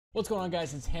What's going on,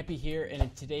 guys? It's Happy here, and in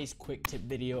today's quick tip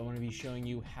video I'm going to be showing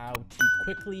you how to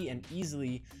quickly and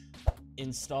easily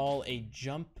install a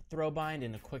jump throw bind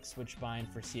and a quick switch bind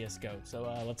for CSGO. So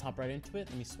let's hop right into it.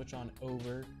 Let me switch on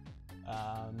over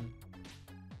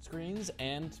screens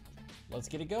and let's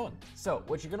get it going. So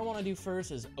what you're going to want to do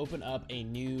first is open up a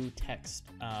new text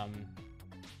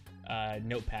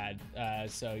notepad.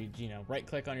 So you right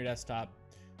click on your desktop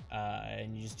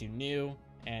and you just do new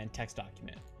and text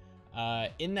document.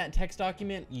 In that text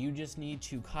document, you just need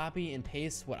to copy and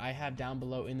paste what I have down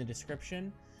below in the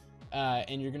description.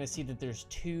 And you're gonna see that there's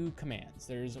two commands.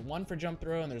 There's one for jump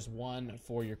throw and there's one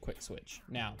for your quick switch.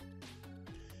 Now,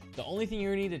 the only thing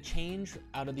you're gonna need to change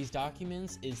out of these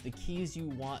documents is the keys you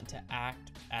want to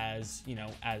act as,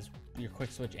 as your quick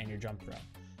switch and your jump throw.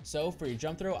 So for your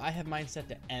jump throw, I have mine set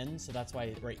to N, so that's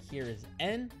why right here is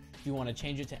N. If you want to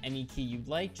change it to any key you'd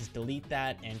like, just delete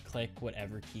that and click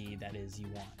whatever key that is you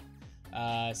want.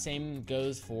 Same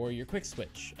goes for your quick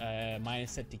switch. Mine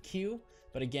is set to Q,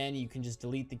 but again, you can just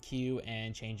delete the Q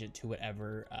and change it to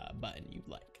whatever button you'd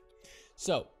like.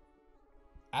 So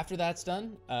after that's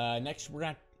done, next we're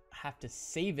gonna have to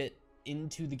save it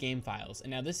into the game files.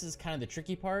 And now this is kind of the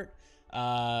tricky part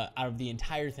out of the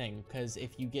entire thing, because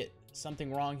if you get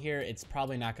something wrong here, it's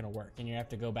probably not going to work and you have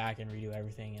to go back and redo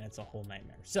everything, and it's a whole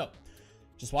nightmare. So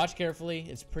just watch carefully.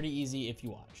 It's pretty easy if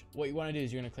you watch. What you want to do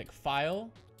is you're going to click File,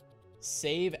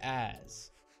 Save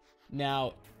As.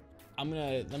 Now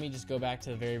let me just go back to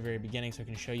the very beginning so I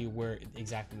can show you where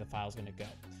exactly the file is going to go.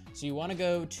 So you want to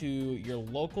go to your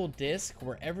local disk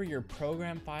wherever your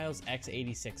program files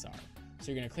x86 are.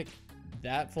 So you're going to click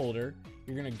that folder.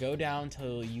 You're going to go down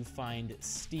till you find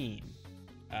Steam.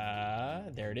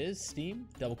 There it is, Steam.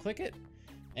 Double click it,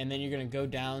 and then you're going to go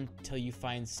down till you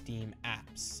find Steam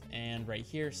Apps, and right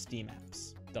here, Steam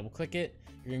Apps. Double click it.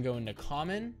 You're going to go into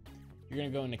Common. You're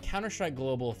going to go into Counter-Strike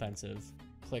Global Offensive.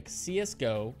 Click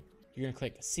CSGO. You're going to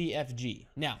click CFG.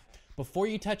 Now, before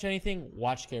you touch anything,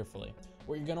 watch carefully.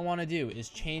 What you're going to want to do is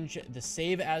change the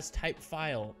save as type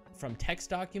file from text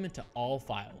document to all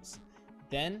files.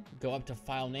 Then go up to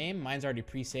file name. Mine's already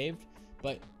pre-saved,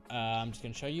 but I'm just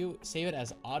going to show you. Save it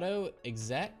as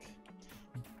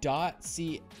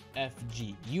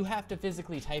autoexec.cfg. You have to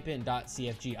physically type in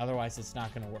 .cfg, otherwise it's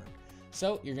not going to work.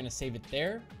 So you're going to save it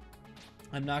there.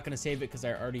 I'm not going to save it because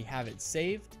I already have it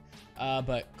saved,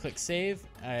 but click save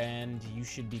and you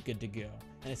should be good to go.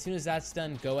 And as soon as that's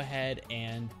done, go ahead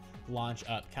and launch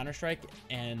up Counter-Strike,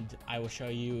 and I will show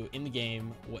you in the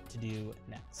game what to do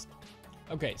next.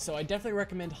 Okay, so I definitely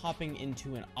recommend hopping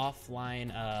into an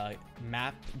offline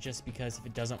map, just because if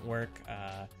it doesn't work,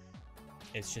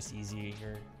 it's just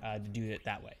easier to do it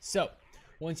that way. So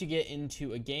once you get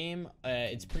into a game,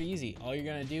 it's pretty easy. All you're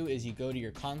gonna do is you go to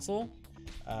your console.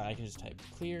 I can just type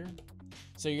clear.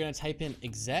 So you're gonna type in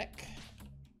exec,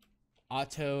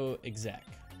 auto exec,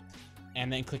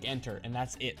 and then click enter, and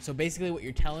that's it. So basically what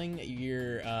you're telling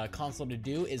your console to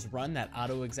do is run that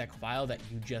auto exec file that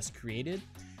you just created.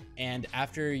 And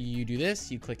after you do this,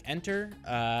 you click enter,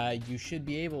 you should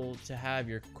be able to have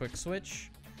your quick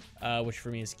switch, which for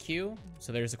me is Q.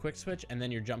 So there's a quick switch, and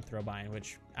then your jump throw bind,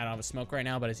 which I don't have a smoke right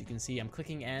now, but as you can see, I'm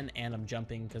clicking N and I'm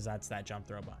jumping because that's that jump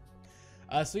throw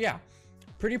bind. So yeah,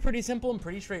 pretty simple and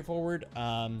pretty straightforward.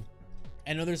 I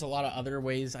know there's a lot of other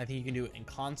ways I think you can do it in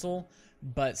console,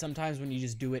 but sometimes when you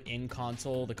just do it in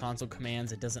console, the console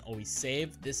commands, it doesn't always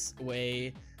save. This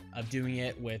way of doing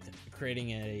it with creating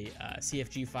a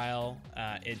CFG file,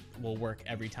 it will work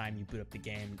every time you boot up the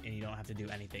game and you don't have to do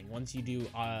anything. Once you do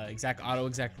auto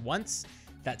exec once,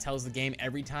 that tells the game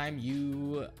every time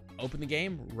you open the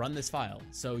game, run this file,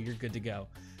 so you're good to go.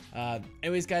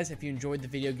 Anyways, guys, if you enjoyed the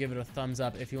video, give it a thumbs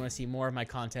up. If you want to see more of my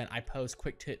content, I post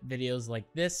quick tip videos like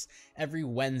this every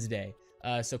Wednesday.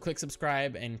 So click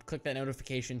subscribe and click that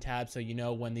notification tab so you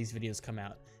know when these videos come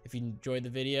out. If you enjoyed the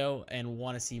video and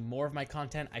want to see more of my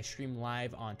content, I stream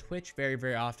live on Twitch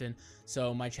very often.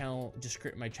 So my channel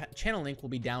link will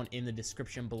be down in the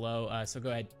description below. So go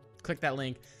ahead, click that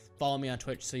link, follow me on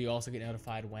Twitch so you also get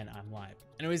notified when I'm live.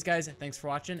 Anyways, guys, thanks for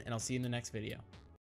watching, and I'll see you in the next video.